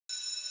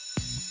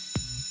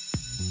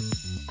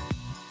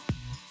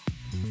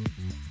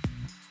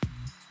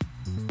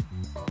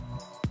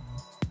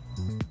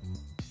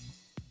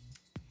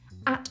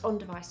At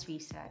On-Device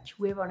Research,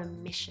 we're on a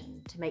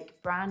mission to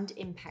make brand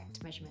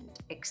impact measurement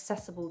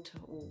accessible to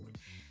all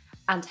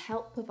and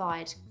help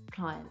provide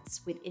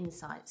clients with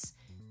insights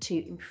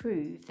to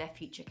improve their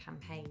future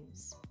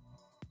campaigns.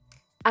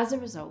 As a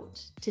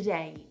result,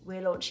 today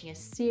we're launching a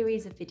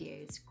series of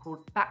videos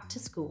called Back to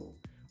School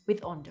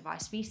with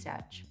On-Device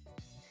Research.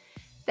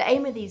 The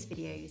aim of these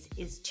videos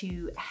is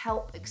to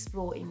help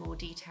explore in more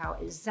detail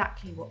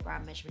exactly what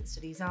brand measurement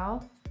studies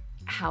are,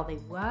 how they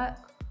work,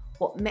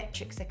 what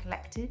metrics are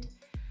collected,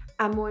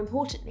 and more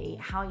importantly,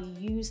 how you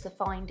use the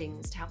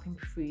findings to help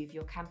improve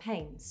your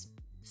campaigns.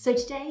 So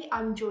today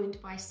I'm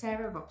joined by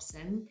Sarah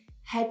Robson,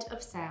 Head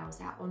of Sales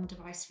at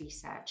On-Device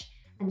Research,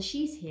 and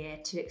she's here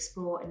to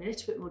explore in a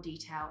little bit more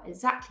detail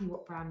exactly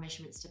what brand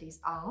measurement studies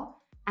are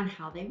and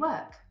how they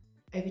work.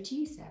 Over to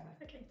you, Sarah.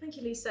 Okay, thank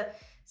you, Lisa.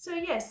 So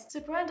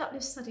brand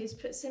uplift studies,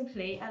 put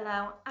simply,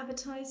 allow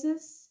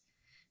advertisers,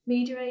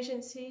 media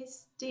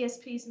agencies,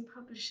 DSPs and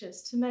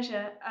publishers to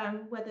measure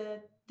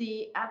whether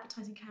the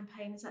advertising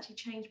campaign has actually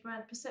changed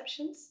brand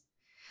perceptions.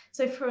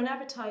 So for an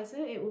advertiser,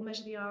 it will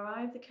measure the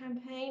ROI of the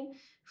campaign.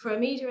 For a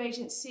media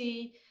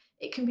agency,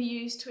 it can be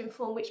used to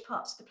inform which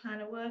parts of the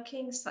plan are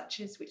working, such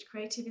as which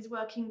creative is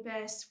working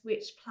best,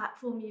 which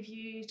platform you've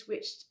used,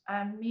 which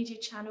media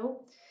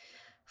channel.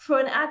 For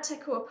an ad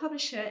tech or a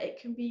publisher, it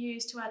can be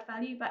used to add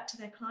value back to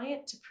their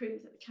client to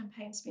prove that the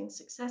campaign's been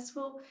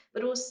successful,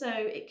 but also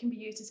it can be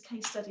used as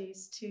case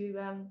studies to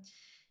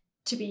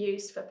be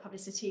used for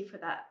publicity for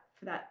that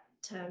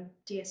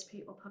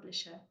DSP or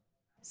publisher.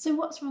 So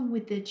what's wrong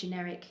with the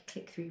generic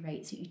click-through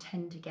rates that you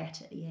tend to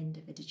get at the end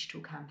of a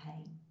digital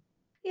campaign?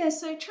 Yeah,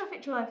 so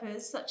traffic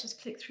drivers such as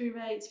click-through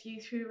rates,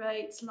 view-through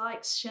rates,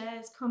 likes,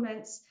 shares,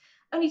 comments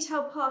only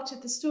tell part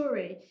of the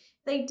story.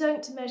 They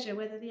don't measure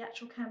whether the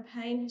actual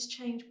campaign has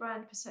changed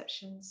brand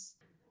perceptions.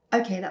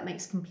 Okay, that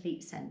makes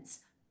complete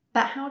sense.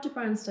 But how do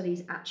brand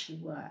studies actually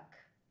work?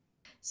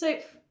 So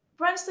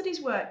brand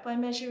studies work by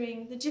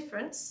measuring the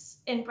difference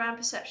in brand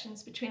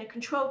perceptions between a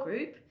control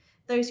group,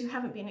 those who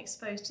haven't been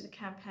exposed to the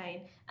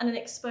campaign, and an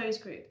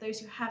exposed group, those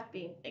who have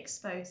been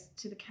exposed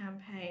to the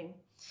campaign.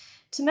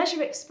 To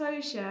measure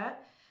exposure,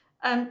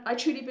 I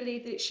truly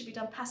believe that it should be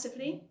done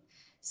passively.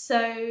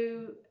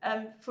 So,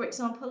 for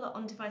example, at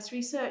On-Device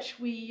Research,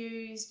 we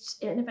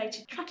used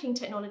innovative tracking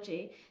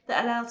technology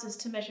that allows us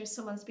to measure if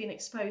someone's been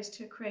exposed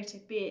to a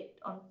creative, be it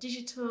on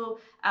digital,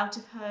 out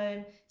of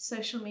home,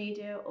 social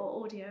media,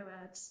 or audio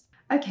ads.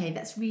 Okay,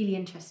 that's really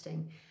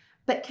interesting.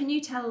 But can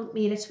you tell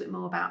me a little bit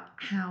more about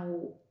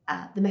how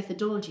the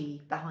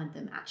methodology behind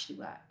them actually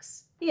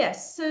works?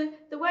 Yes, so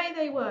the way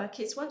they work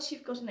is once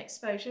you've got an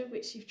exposure,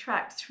 which you've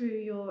tracked through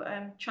your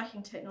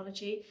tracking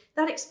technology,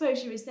 that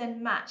exposure is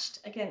then matched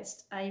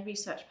against a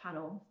research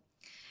panel.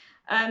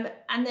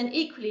 And then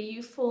equally,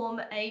 you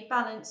form a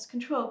balanced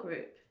control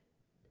group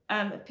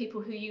of people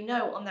who you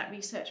know on that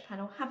research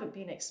panel haven't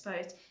been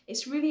exposed.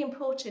 It's really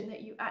important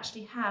that you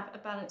actually have a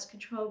balanced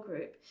control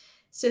group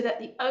so that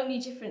the only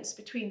difference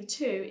between the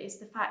two is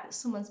the fact that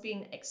someone's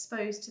been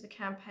exposed to the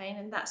campaign,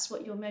 and that's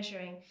what you're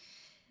measuring.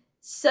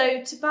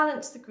 So to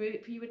balance the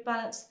group, you would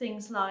balance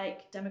things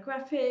like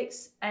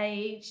demographics,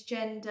 age,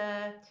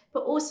 gender,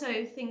 but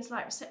also things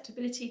like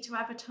receptibility to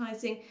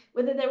advertising,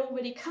 whether they're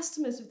already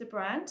customers of the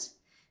brand,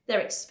 their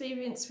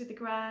experience with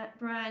the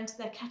brand,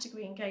 their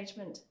category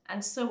engagement,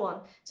 and so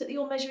on, so that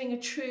you're measuring a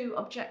true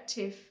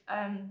objective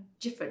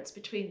difference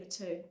between the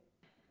two.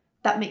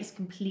 That makes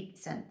complete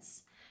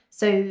sense.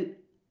 So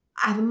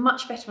I have a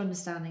much better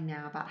understanding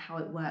now about how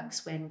it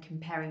works when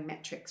comparing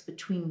metrics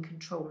between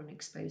control and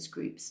exposed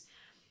groups.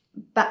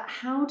 But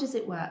how does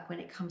it work when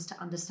it comes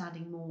to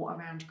understanding more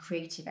around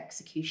creative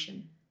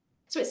execution?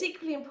 So it's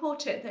equally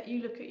important that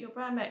you look at your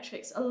brand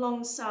metrics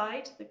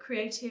alongside the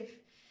creative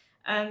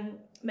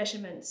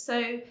measurements.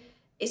 So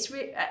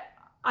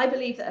I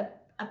believe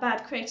that a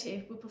bad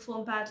creative will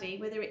perform badly,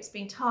 whether it's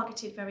been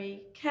targeted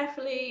very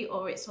carefully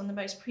or it's on the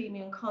most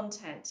premium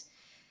content.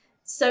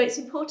 So it's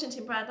important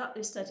in brand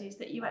uplift studies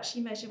that you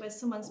actually measure whether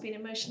someone's been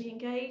emotionally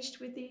engaged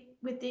with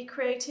the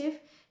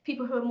creative.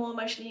 People who are more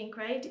emotionally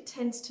engaged, it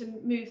tends to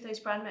move those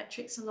brand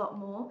metrics a lot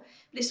more.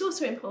 But it's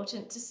also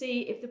important to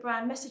see if the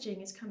brand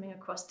messaging is coming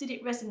across. Did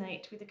it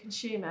resonate with the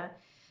consumer?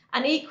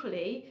 And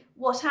equally,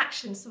 what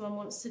action someone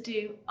wants to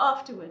do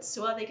afterwards.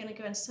 So are they going to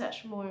go and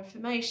search for more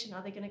information?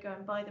 Are they going to go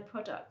and buy the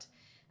product?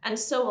 And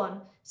so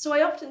on. So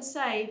I often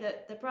say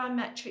that the brand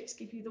metrics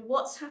give you the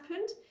what's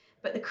happened,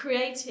 but the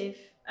creative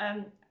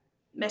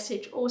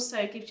message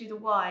also gives you the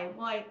why.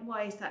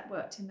 Why is that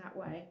worked in that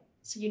way?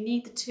 So you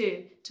need the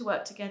two to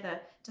work together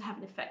to have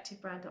an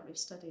effective brand uplift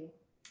study.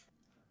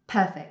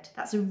 Perfect.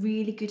 That's a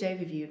really good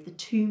overview of the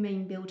two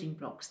main building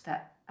blocks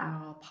that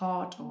are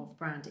part of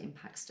brand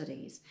impact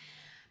studies.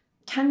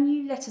 Can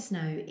you let us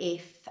know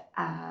if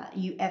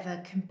you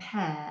ever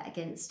compare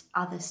against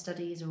other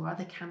studies or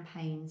other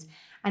campaigns?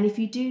 And if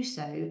you do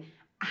so,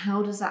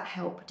 how does that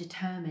help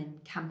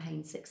determine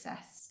campaign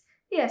success?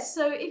 Yes,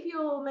 so if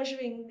you're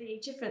measuring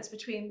the difference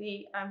between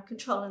the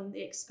control and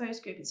the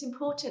exposed group, it's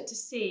important to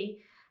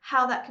see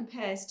how that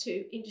compares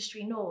to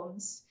industry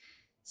norms.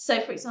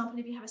 So for example,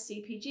 if you have a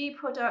CPG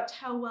product,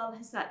 how well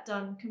has that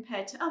done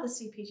compared to other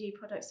CPG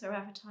products they're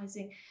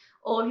advertising?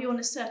 Or if you're on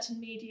a certain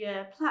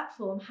media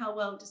platform, how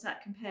well does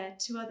that compare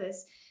to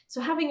others?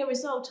 So having a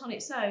result on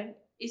its own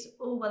is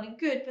all well and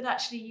good, but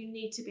actually you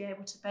need to be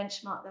able to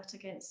benchmark that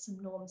against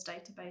some norms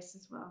database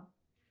as well.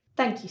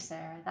 Thank you,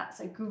 Sarah. That's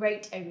a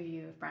great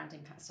overview of brand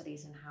impact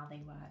studies and how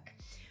they work.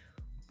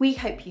 We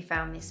hope you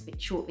found this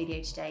short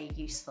video today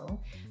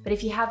useful, but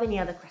if you have any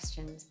other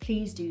questions,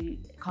 please do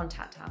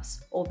contact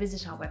us or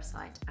visit our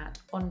website at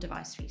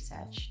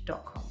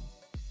ondeviceresearch.com.